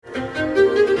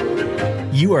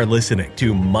You are listening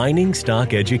to Mining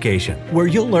Stock Education, where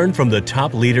you'll learn from the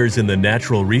top leaders in the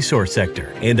natural resource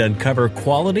sector and uncover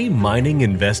quality mining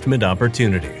investment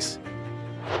opportunities.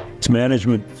 It's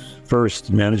management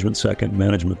first, management second,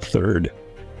 management third,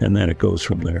 and then it goes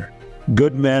from there.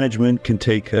 Good management can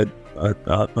take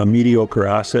a mediocre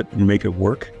asset and make it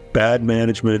work. Bad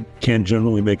management can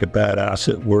generally make a bad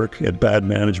asset work, and bad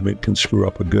management can screw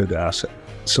up a good asset.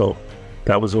 So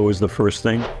that was always the first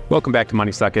thing. Welcome back to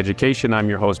Mining Stock Education. I'm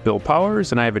your host, Bill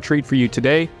Powers, and I have a treat for you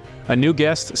today. A new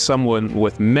guest, someone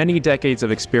with many decades of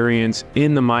experience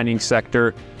in the mining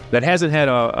sector that hasn't had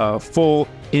a full,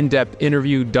 in-depth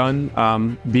interview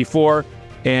done before.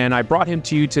 And I brought him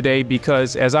to you today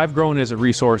because as I've grown as a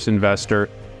resource investor,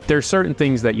 there's certain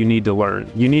things that you need to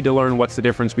learn. You need to learn what's the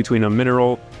difference between a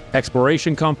mineral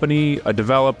exploration company, a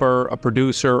developer, a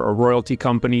producer, a royalty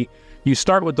company. You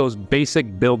start with those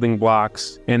basic building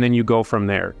blocks, and then you go from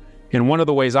there. And one of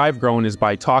the ways I've grown is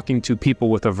by talking to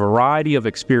people with a variety of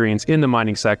experience in the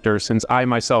mining sector, since I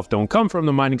myself don't come from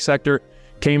the mining sector,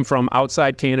 came from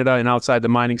outside Canada and outside the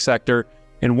mining sector.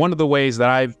 And one of the ways that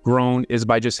I've grown is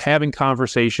by just having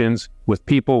conversations with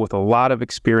people with a lot of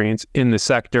experience in the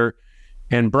sector.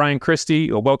 And Brian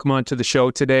Christie, welcome on to the show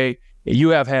today. You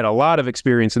have had a lot of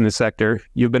experience in the sector.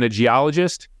 You've been a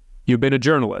geologist, you've been a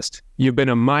journalist, you've been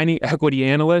a mining equity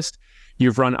analyst,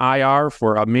 you've run IR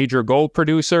for a major gold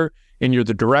producer, and you're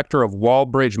the director of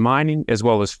Wallbridge Mining, as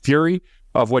well as Fury,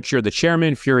 of which you're the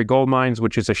chairman, Fury Gold Mines,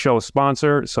 which is a show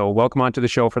sponsor. So welcome on to the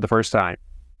show for the first time.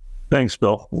 Thanks,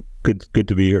 Bill. Good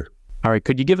to be here. All right.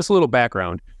 Could you give us a little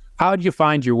background? How did you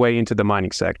find your way into the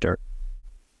mining sector?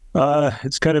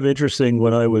 It's kind of interesting.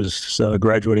 When I was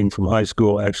graduating from high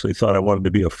school, I actually thought I wanted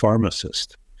to be a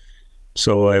pharmacist.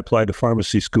 So I applied to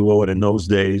pharmacy school, and in those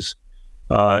days,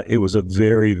 it was a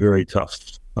very, very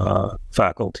tough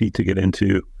faculty to get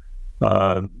into.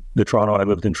 The Toronto, I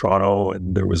lived in Toronto,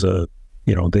 and there was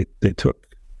they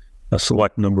took a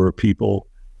select number of people,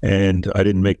 and I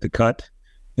didn't make the cut.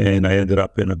 And I ended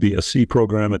up in a BSc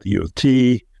program at the U of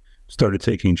T, started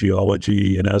taking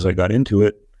geology, and as I got into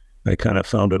it, I kind of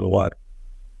found it a lot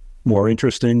more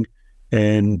interesting.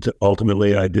 And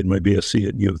ultimately, I did my BSc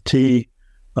at U of T.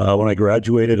 When I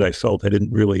graduated, I felt I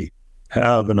didn't really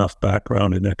have enough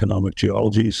background in economic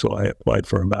geology, so I applied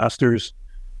for a master's,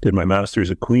 did my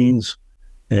master's at Queen's,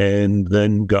 and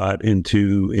then got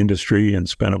into industry and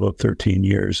spent about 13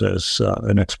 years as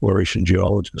an exploration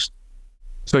geologist.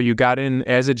 So you got in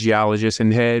as a geologist,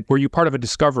 and were you part of a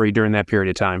discovery during that period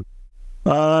of time?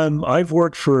 I've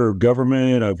worked for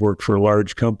government. I've worked for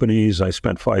large companies. I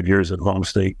spent 5 years at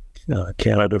Homestake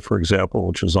Canada, for example,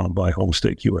 which was owned by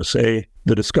Homestake USA.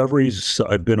 The discoveries,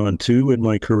 I've been on two in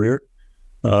my career.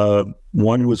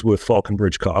 One was with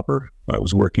Falconbridge Copper. I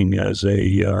was working as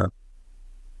I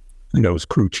think I was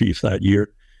crew chief that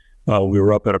year. We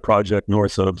were up at a project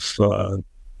north of,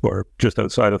 or just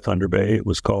outside of Thunder Bay. It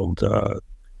was called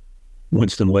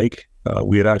Winston Lake.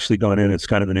 We had actually gone in, it's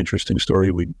kind of an interesting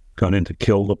story. We'd gone in to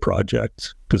kill the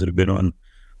project because it had been on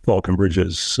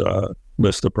Falconbridge's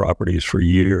list of properties for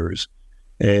years.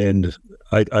 And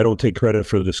I don't take credit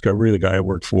for the discovery. The guy I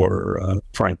worked for,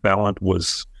 Frank Ballant,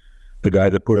 was the guy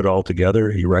that put it all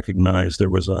together. He recognized there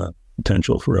was a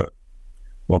potential for a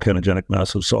volcanogenic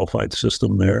massive sulfide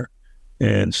system there.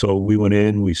 And so we went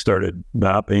in, we started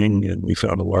mapping, and we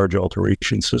found a large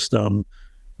alteration system.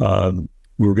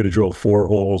 We were going to drill 4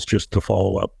 holes just to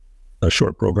follow up a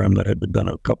short program that had been done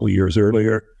a couple of years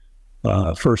earlier.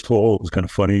 First hole was kind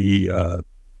of funny.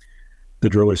 The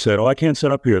driller said, "Oh, I can't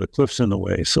set up here. The cliff's in the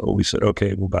way." So we said,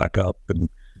 "Okay, we'll back up." And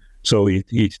so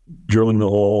he's drilling the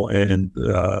hole, and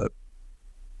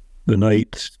the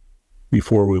night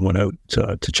before we went out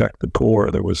to check the core,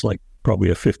 there was like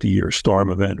probably a 50-year storm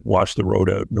event, washed the road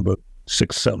out in about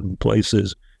 6-7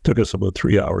 places. Took us about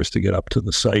 3 hours to get up to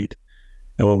the site.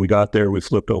 And when we got there, we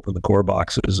flipped open the core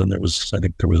boxes, and there was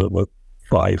about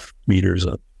 5 meters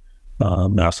of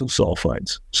massive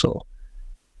sulfides. So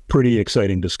pretty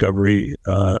exciting discovery.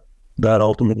 That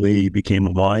ultimately became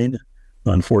a mine.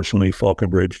 Unfortunately,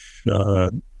 Falconbridge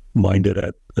mined it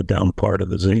at a down part of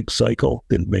the zinc cycle,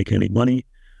 didn't make any money.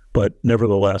 But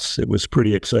nevertheless, it was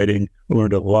pretty exciting. We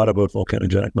learned a lot about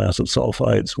volcanogenic massive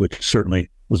sulfides, which certainly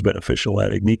was beneficial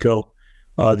at Agnico.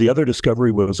 The other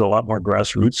discovery was a lot more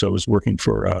grassroots. I was working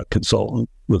for a consultant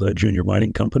with a junior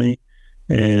mining company,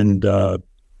 and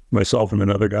myself and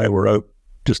another guy were out,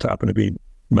 just happened to be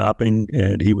mapping,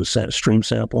 and he was stream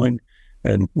sampling,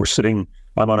 and we're sitting,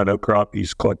 I'm on an outcrop,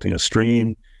 he's collecting a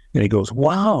stream, and he goes,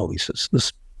 "Wow," he says,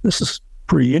 this is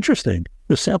pretty interesting.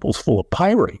 This sample's full of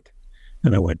pyrite.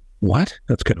 And I went, "What?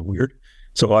 That's kind of weird."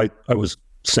 So I was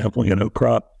sampling an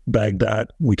outcrop, Baghdad.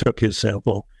 We took his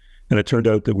sample, and it turned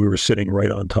out that we were sitting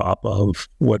right on top of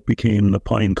what became the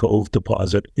Pine Cove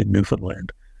deposit in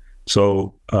Newfoundland.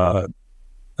 So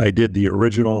I did the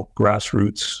original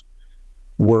grassroots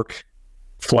work,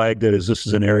 flagged it as this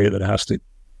is an area that has to,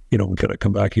 we got to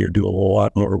come back here, do a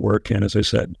lot more work. And as I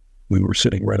said, we were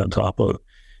sitting right on top of,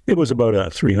 it was about a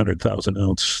 300,000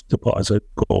 ounce deposit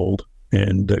gold,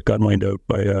 and it got mined out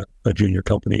by a junior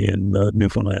company in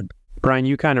Newfoundland. Brian,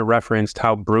 you kind of referenced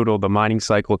how brutal the mining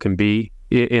cycle can be.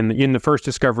 In the first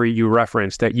discovery, you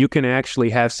referenced that you can actually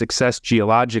have success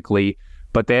geologically,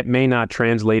 but that may not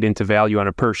translate into value on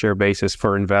a per share basis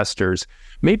for investors.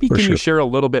 Maybe can you share a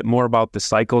little bit more about the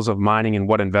cycles of mining and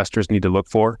what investors need to look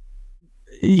for?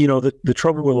 The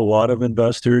trouble with a lot of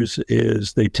investors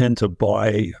is they tend to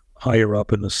buy higher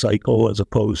up in the cycle as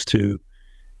opposed to,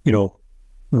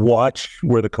 watch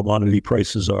where the commodity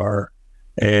prices are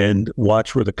and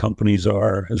watch where the companies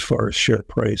are as far as share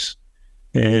price.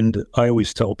 And I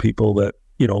always tell people that,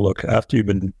 look, after you've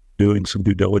been doing some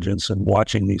due diligence and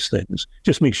watching these things,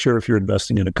 just make sure if you're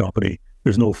investing in a company,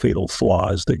 there's no fatal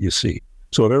flaws that you see.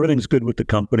 So if everything's good with the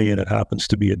company and it happens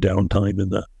to be a downtime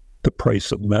in the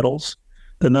price of metals,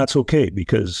 then that's okay,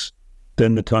 because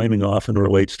then the timing often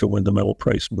relates to when the metal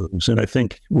price moves. And I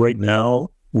think right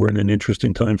now we're in an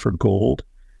interesting time for gold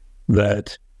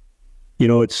that,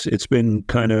 it's been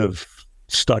kind of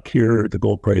stuck here. The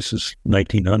gold price is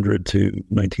 1900 to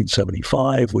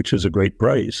 1975, which is a great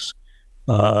price.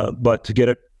 But to get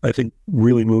it, I think,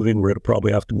 really moving, we're going to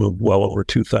probably have to move well over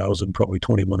 2000, probably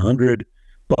 2100.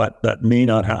 But that may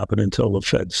not happen until the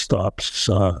Fed stops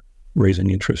raising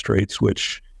interest rates,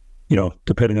 which,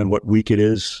 depending on what week it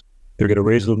is, they're going to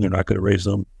raise them, they're not going to raise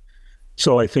them.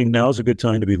 So I think now's a good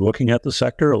time to be looking at the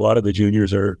sector. A lot of the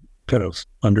juniors are kind of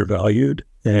undervalued,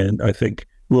 and I think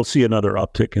we'll see another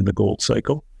uptick in the gold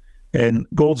cycle. And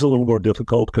gold's a little more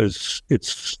difficult because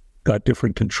it's got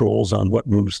different controls on what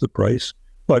moves the price.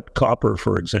 But copper,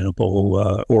 for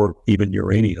example, or even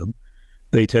uranium,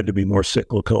 they tend to be more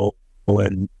cyclical.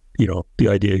 And, the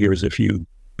idea here is if you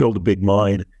build a big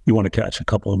mine, you want to catch a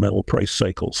couple of metal price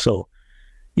cycles. So,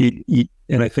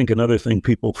 and I think another thing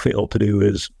people fail to do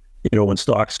is, when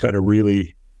stocks kind of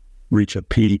really reach a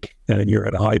peak and you're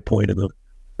at a high point in the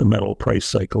metal price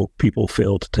cycle, people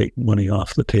fail to take money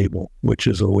off the table, which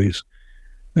is always,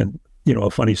 and a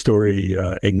funny story,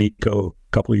 Agnico,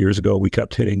 a couple of years ago, we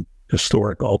kept hitting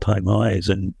historic all-time highs,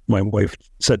 and my wife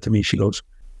said to me, she goes,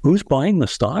 who's buying the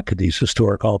stock at these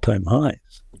historic all-time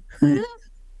highs?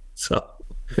 So,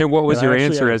 and what was your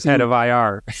answer as head of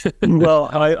IR? Well,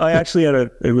 I actually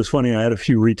it was funny, I had a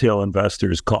few retail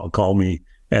investors call me,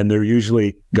 and they're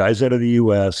usually guys out of the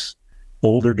US,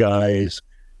 older guys,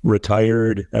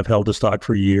 retired, have held the stock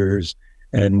for years.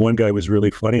 And one guy was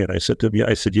really funny. And I said to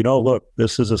him, look,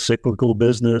 this is a cyclical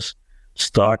business.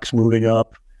 Stock's moving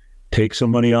up, take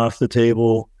some money off the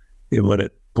table. And when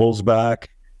it pulls back,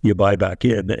 you buy back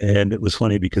in. And it was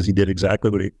funny because he did exactly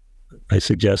what I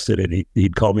suggested. And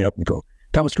he'd call me up and go,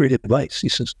 that was great advice. He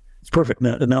says, it's perfect.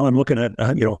 Now I'm looking at,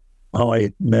 how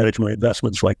I manage my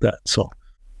investments like that. So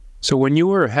when you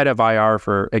were head of IR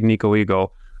for Agnico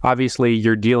Eagle, obviously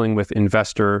you're dealing with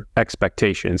investor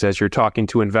expectations as you're talking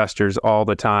to investors all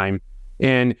the time.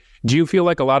 And do you feel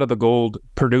like a lot of the gold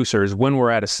producers, when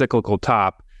we're at a cyclical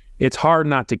top, it's hard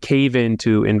not to cave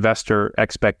into investor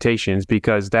expectations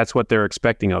because that's what they're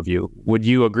expecting of you? Would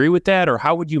you agree with that, or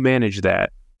how would you manage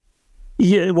that?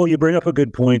 Yeah, well, you bring up a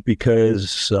good point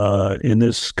because in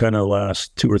this kind of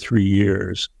last 2 or 3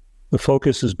 years, the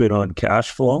focus has been on cash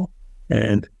flow,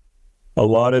 and a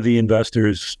lot of the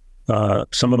investors,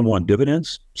 some of them want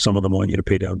dividends, some of them want you to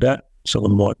pay down debt, some of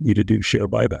them want you to do share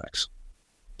buybacks.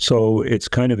 So it's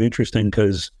kind of interesting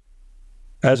because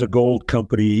as a gold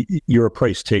company, you're a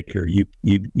price taker. You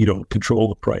don't control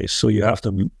the price, so you have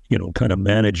to kind of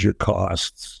manage your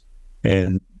costs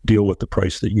and deal with the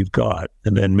price that you've got,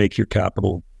 and then make your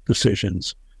capital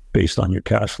decisions based on your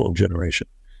cash flow generation.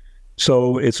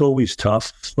 So it's always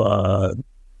tough. As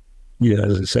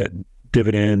I said,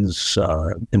 dividends,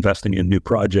 investing in new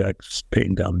projects,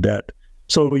 paying down debt.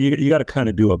 So you got to kind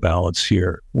of do a balance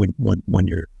here when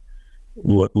you're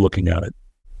looking at it.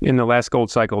 In the last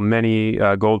gold cycle, many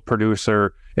gold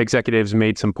producer executives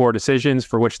made some poor decisions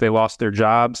for which they lost their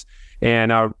jobs.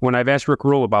 And when I've asked Rick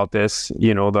Rule about this,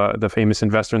 the famous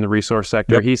investor in the resource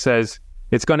sector, He says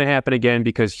it's going to happen again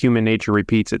because human nature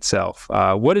repeats itself.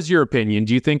 What is your opinion?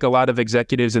 Do you think a lot of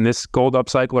executives in this gold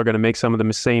upcycle are going to make some of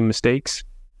the same mistakes?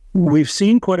 We've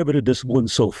seen quite a bit of discipline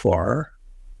so far,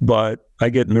 but I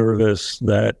get nervous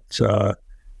that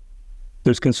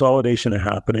there's consolidation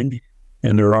happening,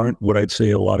 and there aren't what I'd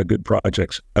say a lot of good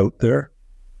projects out there.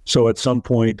 So at some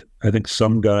point, I think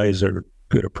some guys are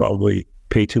going to probably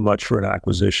pay too much for an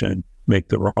acquisition, make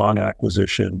the wrong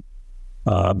acquisition,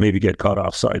 maybe get caught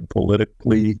offside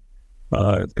politically,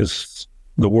 because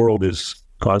the world is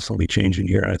constantly changing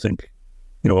here. I think,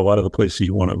 a lot of the places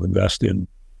you want to invest in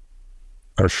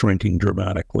are shrinking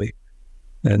dramatically.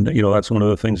 And, that's one of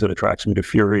the things that attracts me to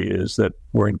Fury is that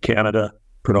we're in Canada,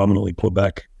 predominantly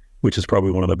Quebec, which is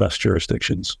probably one of the best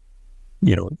jurisdictions,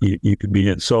 you could be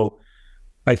in. So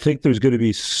I think there's going to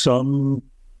be some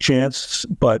chance,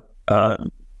 but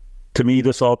to me,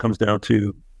 this all comes down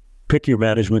to pick your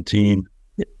management team.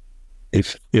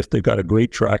 If they've got a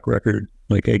great track record,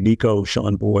 like Agnico,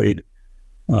 Sean Boyd,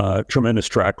 tremendous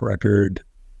track record,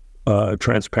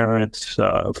 transparent,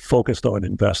 focused on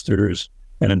investors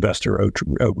and investor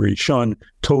outreach. Sean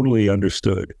totally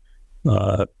understood,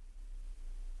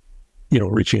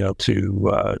 reaching out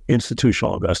to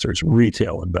institutional investors,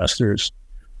 retail investors.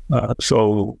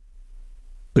 So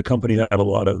the company had a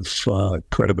lot of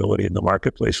credibility in the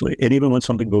marketplace. And even when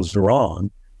something goes wrong,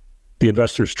 the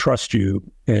investors trust you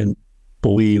and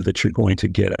believe that you're going to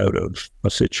get out of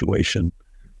a situation.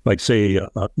 Like say,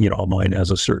 a mine has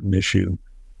a certain issue.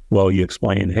 Well, you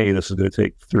explain, hey, this is going to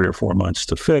take 3 or 4 months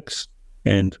to fix.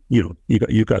 And, you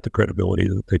got the credibility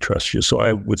that they trust you. So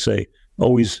I would say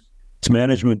always it's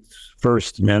management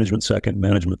first, management second,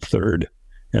 management third,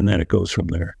 and then it goes from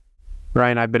there.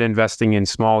 Ryan, I've been investing in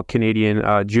small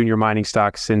Canadian junior mining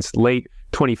stocks since late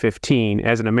 2015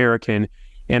 as an American.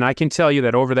 And I can tell you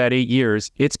that over that 8 years,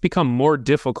 it's become more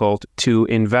difficult to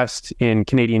invest in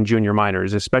Canadian junior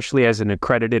miners, especially as an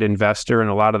accredited investor and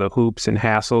a lot of the hoops and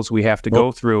hassles we have to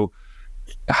go through.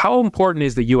 How important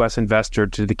is the U.S. investor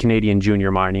to the Canadian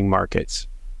junior mining markets?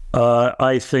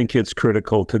 I think it's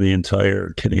critical to the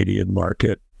entire Canadian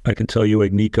market. I can tell you,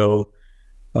 Agnico,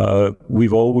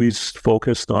 we've always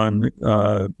focused on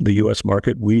the U.S.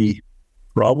 market. We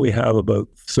probably have about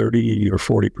 30 or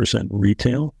 40%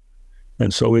 retail.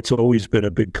 And so it's always been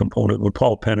a big component. When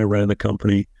Paul Penna ran the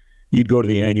company, you'd go to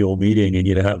the annual meeting and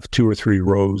you'd have 2 or 3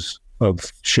 rows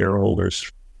of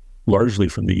shareholders, largely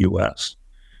from the U.S.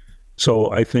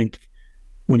 So I think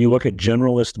when you look at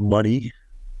generalist money,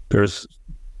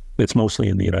 it's mostly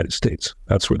in the United States.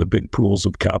 That's where the big pools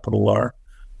of capital are.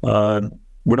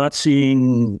 We're not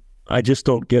seeing, I just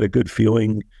don't get a good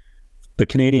feeling. The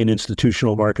Canadian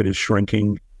institutional market is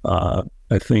shrinking.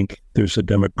 I think there's a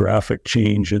demographic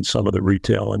change in some of the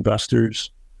retail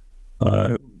investors.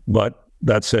 But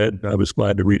that said, I was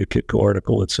glad to read a Kitco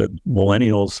article that said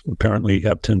millennials apparently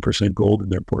have 10% gold in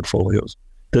their portfolios.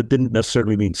 That didn't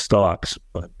necessarily mean stocks,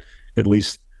 but at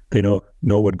least they know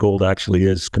what gold actually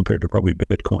is compared to probably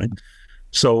Bitcoin.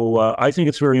 So I think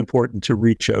it's very important to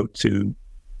reach out to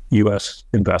U.S.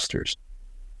 investors.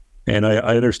 And I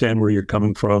understand where you're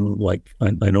coming from. Like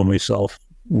I know myself,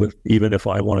 even if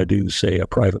I want to do, say, a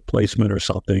private placement or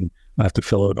something, I have to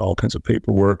fill out all kinds of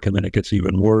paperwork, and then it gets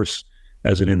even worse.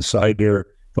 As an insider,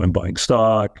 if I'm buying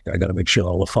stock, I got to make sure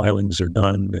all the filings are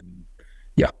done. And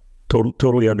yeah,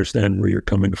 totally understand where you're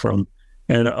coming from.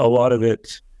 And a lot of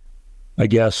it, I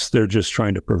guess, they're just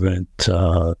trying to prevent,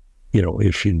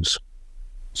 issues.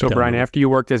 So, Brian, after you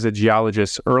worked as a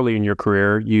geologist early in your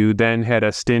career, you then had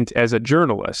a stint as a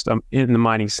journalist in the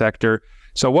mining sector.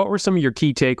 So what were some of your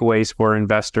key takeaways for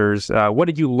investors? What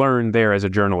did you learn there as a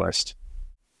journalist?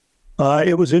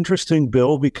 It was interesting,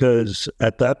 Bill, because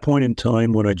at that point in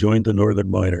time when I joined the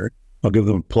Northern Miner, I'll give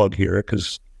them a plug here,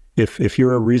 because if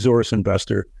you're a resource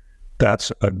investor,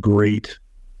 that's a great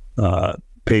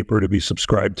paper to be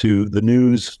subscribed to. The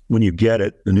news, when you get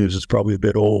it, the news is probably a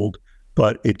bit old,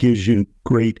 but it gives you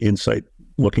great insight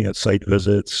looking at site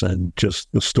visits and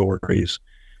just the stories.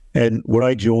 And when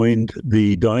I joined,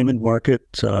 the diamond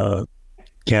market,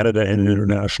 Canada and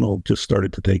international, just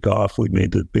started to take off. We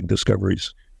made the big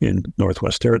discoveries in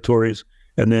Northwest Territories.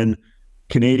 And then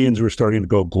Canadians were starting to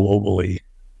go globally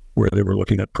where they were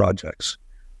looking at projects.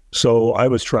 So I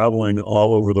was traveling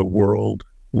all over the world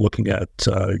looking at,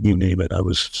 you name it. I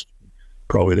was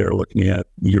probably there looking at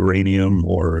uranium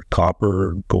or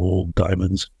copper, gold,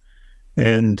 diamonds.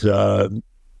 And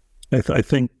I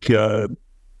think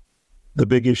the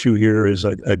big issue here is,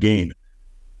 again,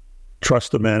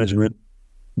 trust the management,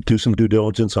 do some due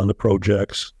diligence on the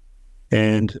projects,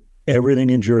 and everything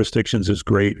in jurisdictions is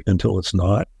great until it's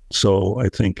not. So I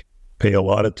think pay a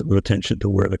lot of attention to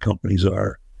where the companies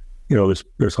are.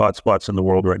 There's hot spots in the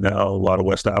world right now. A lot of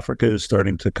West Africa is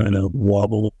starting to kind of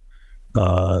wobble.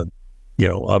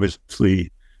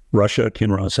 Obviously Russia,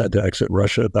 Kinross had to exit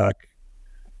Russia back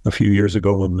a few years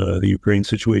ago when the Ukraine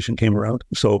situation came around.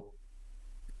 So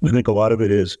I think a lot of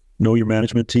it is know your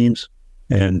management teams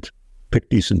and pick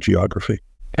decent geography.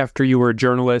 After you were a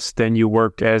journalist, then you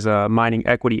worked as a mining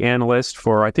equity analyst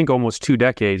for, I think, almost 2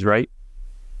 decades, right?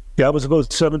 Yeah, it was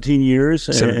about 17 years.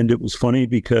 And it was funny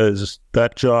because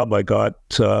that job I got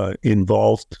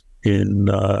involved in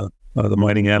the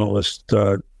mining analyst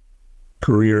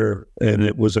career, and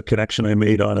it was a connection I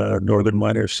made on a Northern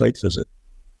Miners site visit.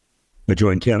 I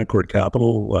joined Canaccord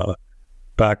Capital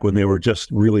back when they were just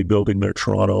really building their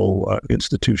Toronto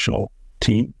institutional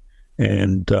team,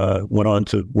 and went on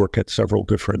to work at several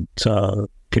different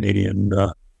Canadian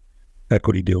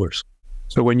equity dealers.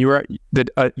 So when you were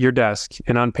at your desk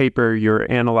and on paper you're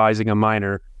analyzing a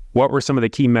miner, what were some of the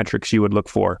key metrics you would look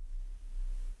for?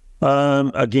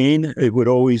 Again, it would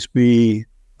always be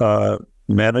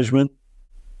management.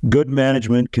 Good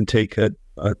management can take a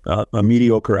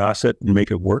mediocre asset and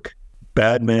make it work.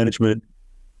 Bad management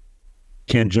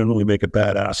can generally make a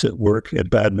bad asset work, and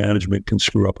bad management can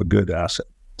screw up a good asset.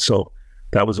 So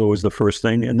that was always the first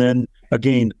thing. And then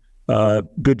again,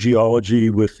 good geology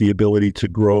with the ability to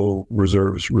grow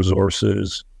reserves,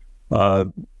 resources.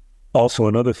 Also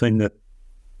another thing that,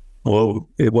 well,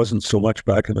 it wasn't so much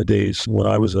back in the days when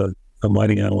I was a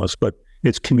mining analyst, but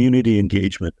it's community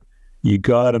engagement. You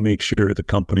got to make sure the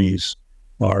companies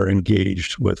are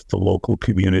engaged with the local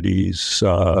communities,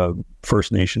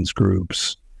 First Nations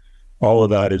groups. All of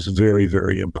that is very,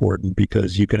 very important,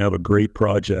 because you can have a great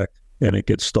project and it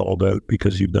gets stalled out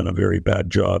because you've done a very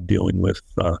bad job dealing with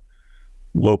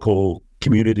local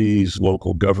communities,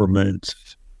 local government,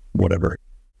 whatever.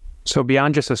 So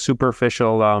beyond just a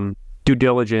superficial due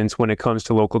diligence when it comes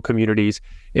to local communities,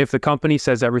 if the company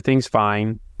says everything's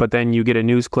fine, but then you get a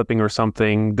news clipping or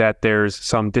something that there's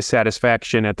some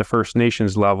dissatisfaction at the First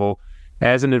Nations level,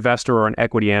 as an investor or an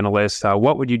equity analyst,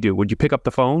 what would you do? Would you pick up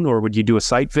the phone, or would you do a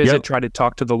site visit, Yep. try to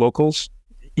talk to the locals?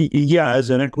 Yeah, as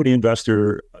an equity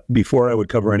investor, before I would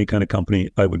cover any kind of company,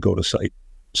 I would go to site.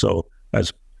 So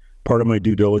as part of my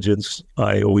due diligence,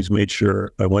 I always made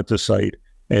sure I went to site,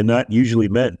 and that usually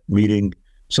meant meeting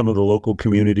some of the local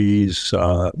communities,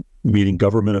 meeting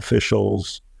government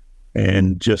officials,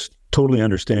 and just totally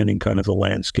understanding kind of the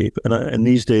landscape. And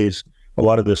these days, a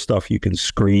lot of this stuff you can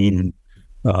screen,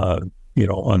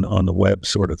 on the web,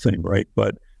 sort of thing, right?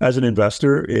 But as an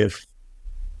investor, if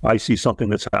I see something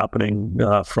that's happening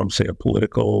from, say, a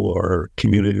political or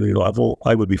community level,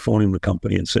 I would be phoning the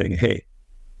company and saying, "Hey,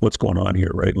 what's going on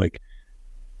here?" Right? Like,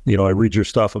 I read your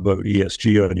stuff about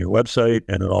ESG on your website,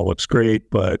 and it all looks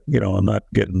great, but I'm not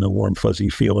getting the warm fuzzy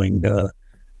feeling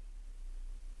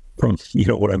from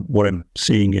what I'm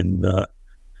seeing in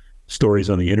stories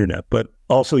on the internet. But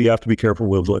also, you have to be careful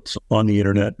with what's on the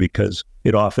internet, because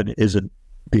it often isn't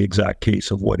the exact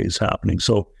case of what is happening.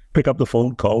 So pick up the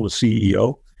phone, call the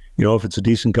CEO. If it's a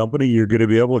decent company, you're going to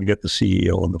be able to get the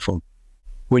CEO on the phone.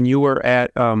 When you were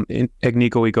at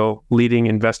Agnico Eagle leading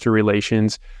investor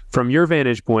relations, from your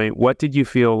vantage point, what did you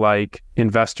feel like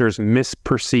investors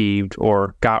misperceived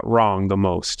or got wrong the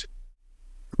most?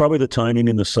 Probably the timing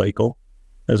in the cycle.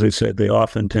 As I said, they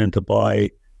often tend to buy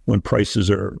when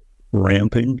prices are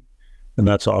ramping, and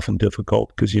that's often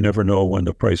difficult because you never know when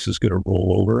the price is going to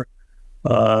roll over.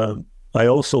 I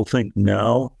also think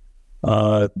now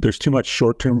there's too much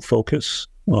short-term focus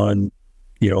on,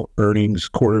 earnings,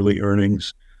 quarterly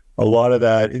earnings. A lot of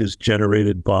that is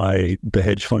generated by the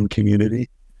hedge fund community,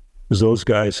 because those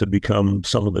guys have become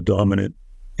some of the dominant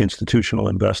institutional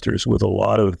investors with a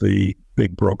lot of the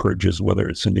big brokerages, whether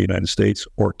it's in the United States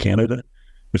or Canada.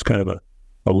 There's kind of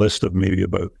a list of maybe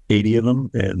about 80 of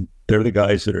them, and they're the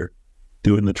guys that are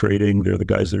doing the trading. They're the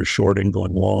guys that are shorting,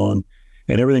 going long,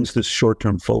 and everything's this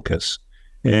short-term focus.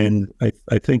 And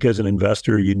I think as an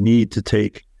investor, you need to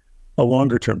take a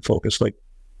longer-term focus. Like,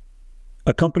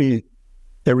 a company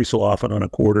every so often on a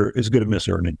quarter is going to miss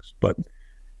earnings, but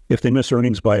if they miss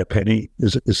earnings by a penny,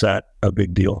 is that a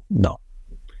big deal? No,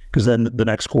 because then the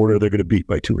next quarter they're going to beat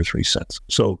by 2 or 3 cents.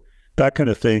 So that kind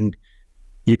of thing,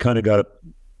 you kind of got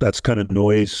that's kind of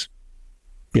noise.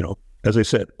 As I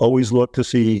said, always look to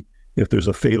see if there's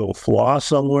a fatal flaw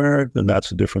somewhere, then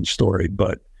that's a different story.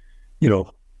 But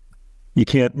you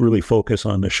can't really focus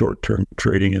on the short-term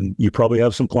trading, and you probably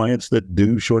have some clients that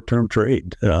do short-term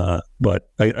trade. But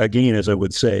again, as I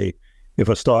would say,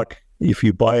 if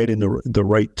you buy it in the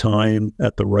right time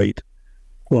at the right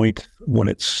point when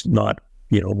it's not,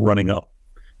 running up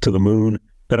to the moon,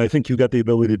 then I think you've got the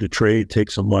ability to trade, take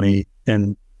some money,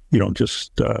 and,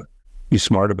 just be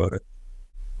smart about it.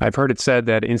 I've heard it said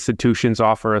that institutions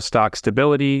offer a stock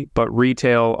stability, but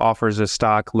retail offers a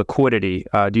stock liquidity.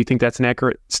 Do you think that's an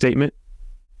accurate statement?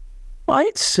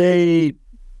 I'd say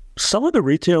some of the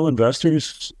retail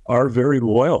investors are very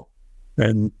loyal.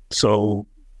 And so,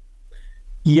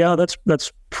 yeah,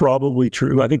 that's probably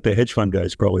true. I think the hedge fund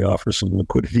guys probably offer some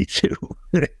liquidity too.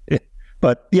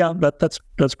 But yeah, that's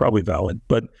probably valid.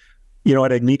 But,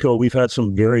 at Agnico, we've had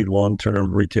some very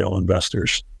long-term retail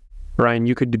investors. Brian,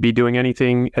 you could be doing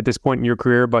anything at this point in your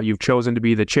career, but you've chosen to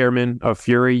be the chairman of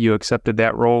Fury. You accepted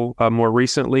that role more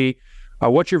recently.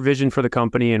 What's your vision for the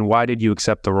company, and why did you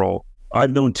accept the role?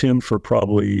 I've known Tim for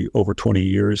probably over 20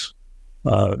 years.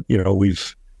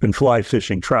 We've been fly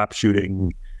fishing, trap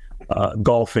shooting,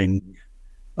 golfing.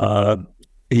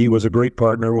 He was a great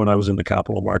partner when I was in the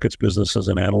capital markets business as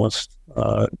an analyst.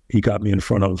 He got me in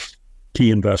front of key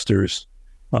investors,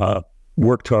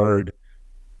 worked hard.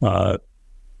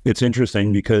 It's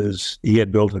interesting because he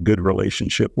had built a good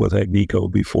relationship with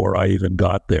Agnico before I even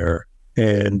got there.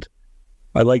 And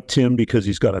I like Tim because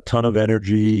he's got a ton of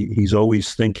energy. He's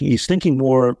always thinking. He's thinking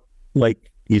more like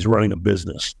he's running a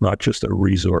business, not just a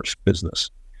resource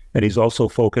business. And he's also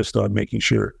focused on making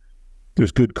sure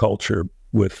there's good culture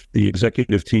with the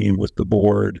executive team, with the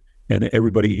board, and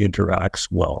everybody interacts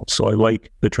well. So I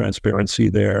like the transparency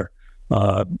there,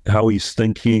 how he's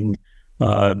thinking,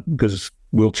 because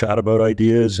we'll chat about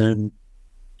ideas and,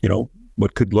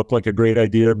 what could look like a great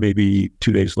idea, maybe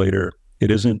 2 days later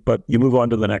it isn't, but you move on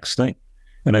to the next thing.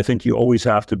 And I think you always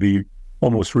have to be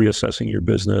almost reassessing your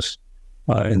business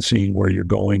and seeing where you're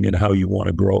going and how you want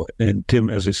to grow it. And Tim,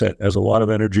 as I said, has a lot of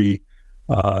energy,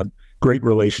 great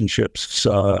relationships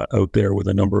out there with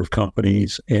a number of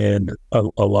companies and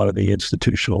a lot of the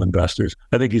institutional investors.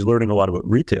 I think he's learning a lot about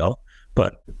retail,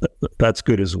 but that's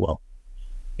good as well.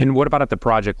 And what about at the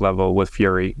project level with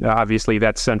Fury? Obviously,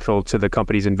 that's central to the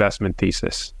company's investment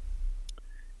thesis.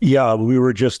 Yeah, we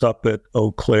were just up at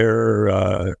Eau Claire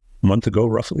a month ago,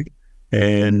 roughly.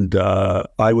 And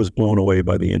I was blown away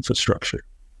by the infrastructure,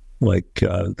 like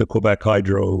the Quebec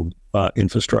Hydro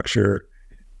infrastructure.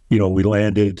 We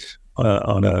landed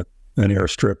on an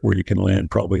airstrip where you can land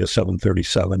probably a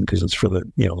 737 because it's for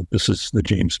this is the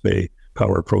James Bay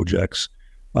Power Projects.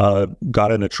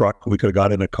 Got in a truck. We could have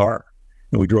got in a car.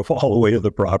 And we drove all the way to the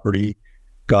property,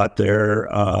 got there,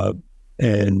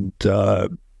 and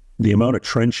the amount of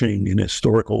trenching and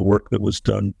historical work that was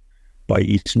done by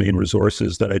East Main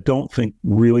Resources that I don't think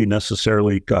really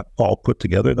necessarily got all put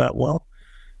together that well.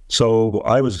 So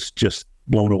I was just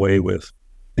blown away with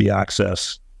the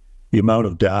access, the amount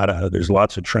of data. There's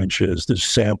lots of trenches, there's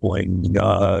sampling,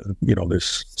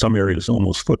 there's some areas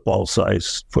almost football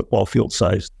field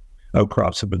sized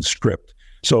outcrops have been stripped.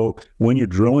 So when you're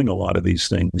drilling a lot of these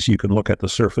things, you can look at the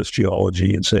surface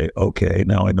geology and say, okay,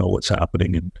 now I know what's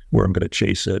happening and where I'm going to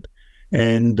chase it.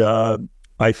 And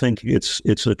I think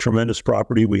it's a tremendous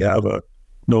property. We have a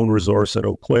known resource at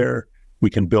Eau Claire.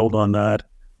 We can build on that.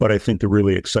 But I think the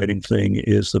really exciting thing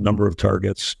is the number of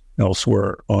targets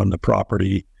elsewhere on the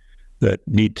property that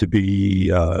need to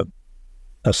be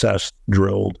assessed,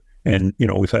 drilled. And,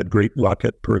 we've had great luck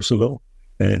at Percival.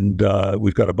 And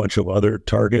we've got a bunch of other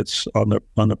targets on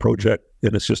the project,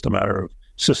 and it's just a matter of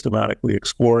systematically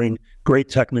exploring. Great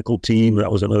technical team.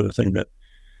 That was another thing that,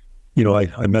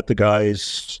 I met the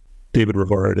guys, David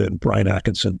Rivard and Brian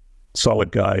Atkinson,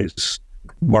 solid guys.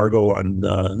 Margot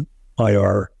on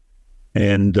IR,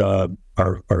 and our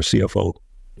CFO.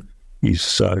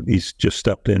 He's just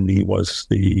stepped in. He was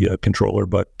the controller,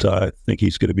 but I think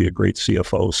he's going to be a great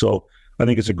CFO. So I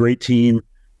think it's a great team.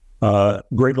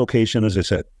 Great location, as I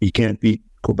said. You can't beat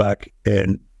Quebec,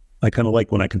 and I kind of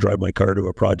like when I can drive my car to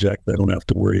a project. I don't have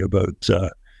to worry about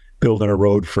building a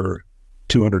road for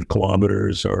 200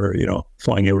 kilometers or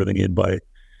flying everything in by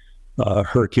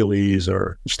Hercules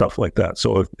or stuff like that.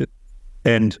 So,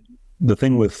 and the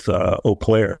thing with Eau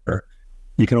Claire,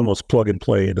 you can almost plug and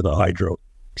play into the hydro.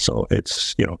 So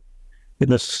it's in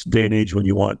this day and age when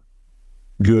you want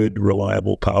good,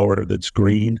 reliable power that's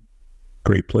green,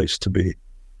 great place to be.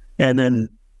 And then,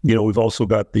 we've also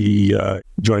got the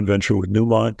joint venture with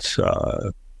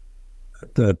Newmont,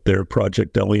 their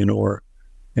project Eleanor.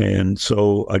 And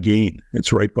so, again,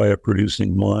 it's right by a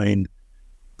producing mine.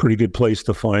 Pretty good place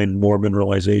to find more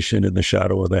mineralization in the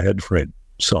shadow of the head frame.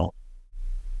 So,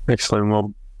 excellent.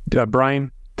 Well,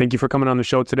 Brian, thank you for coming on the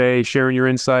show today, sharing your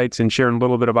insights and sharing a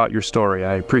little bit about your story.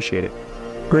 I appreciate it.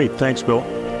 Great. Thanks, Bill.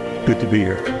 Good to be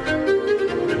here.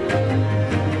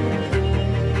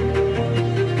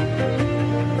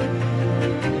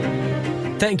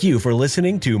 Thank you for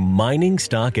listening to Mining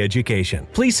Stock Education.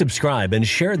 Please subscribe and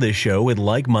share this show with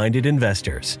like-minded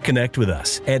investors. Connect with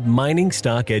us at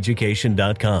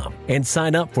miningstockeducation.com and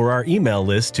sign up for our email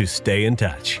list to stay in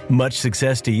touch. Much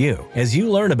success to you as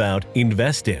you learn about,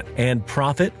 invest in, and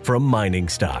profit from mining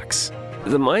stocks.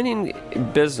 The mining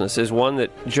business is one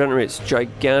that generates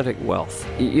gigantic wealth.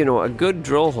 You know, a good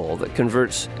drill hole that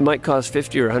converts might cost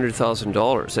 $50,000 or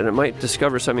 $100,000, and it might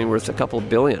discover something worth a couple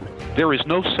billion. There is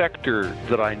no sector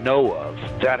that I know of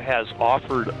that has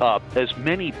offered up as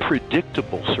many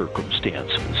predictable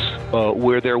circumstances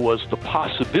where there was the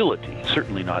possibility,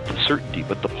 certainly not the certainty,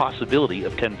 but the possibility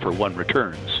of 10-for-1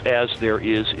 returns, as there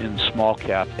is in small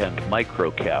cap and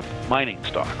micro cap mining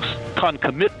stocks.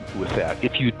 Concomitant with that,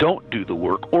 if you don't do the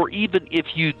work, or even if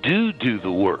you do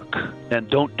the work and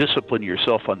don't discipline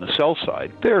yourself on the sell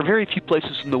side, there are very few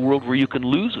places in the world where you can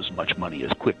lose as much money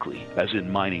as quickly as in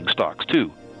mining stocks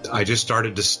too. I just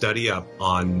started to study up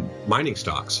on mining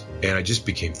stocks, and I just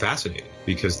became fascinated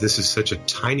because this is such a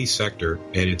tiny sector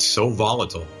and it's so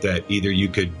volatile that either you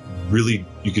could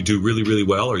do really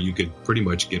well, or you could pretty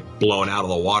much get blown out of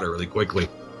the water really quickly.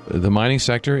 The mining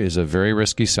sector is a very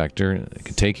risky sector. It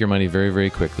can take your money very, very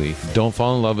quickly. Don't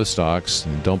fall in love with stocks,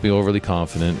 and don't be overly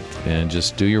confident, and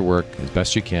just do your work as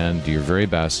best you can. Do your very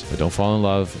best, but don't fall in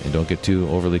love and don't get too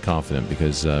overly confident,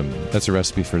 because that's a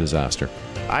recipe for disaster.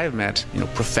 I have met,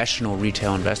 professional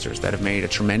retail investors that have made a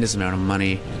tremendous amount of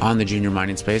money on the junior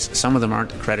mining space. Some of them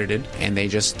aren't accredited, and they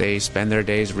spend their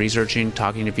days researching,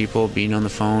 talking to people, being on the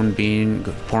phone,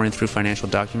 pouring through financial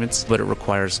documents, but it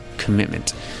requires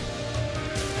commitment.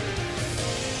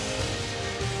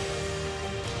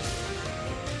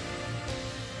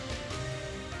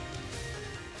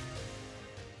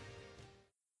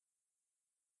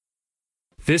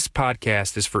 This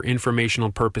podcast is for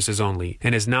informational purposes only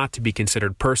and is not to be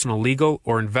considered personal legal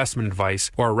or investment advice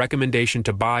or a recommendation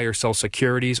to buy or sell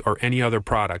securities or any other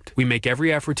product. We make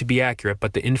every effort to be accurate,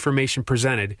 but the information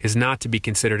presented is not to be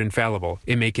considered infallible.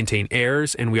 It may contain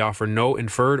errors, and we offer no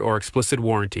inferred or explicit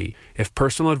warranty. If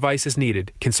personal advice is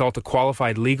needed, consult a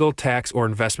qualified legal, tax, or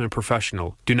investment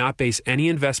professional. Do not base any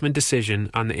investment decision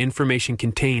on the information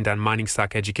contained on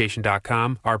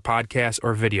miningstockeducation.com, our podcasts,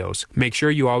 or videos. Make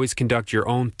sure you always conduct your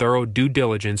own thorough due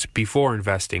diligence before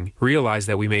investing. Realize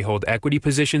that we may hold equity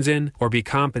positions in or be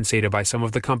compensated by some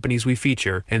of the companies we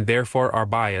feature, and therefore are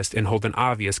biased and hold an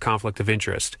obvious conflict of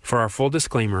interest. For our full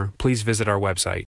disclaimer, please visit our website.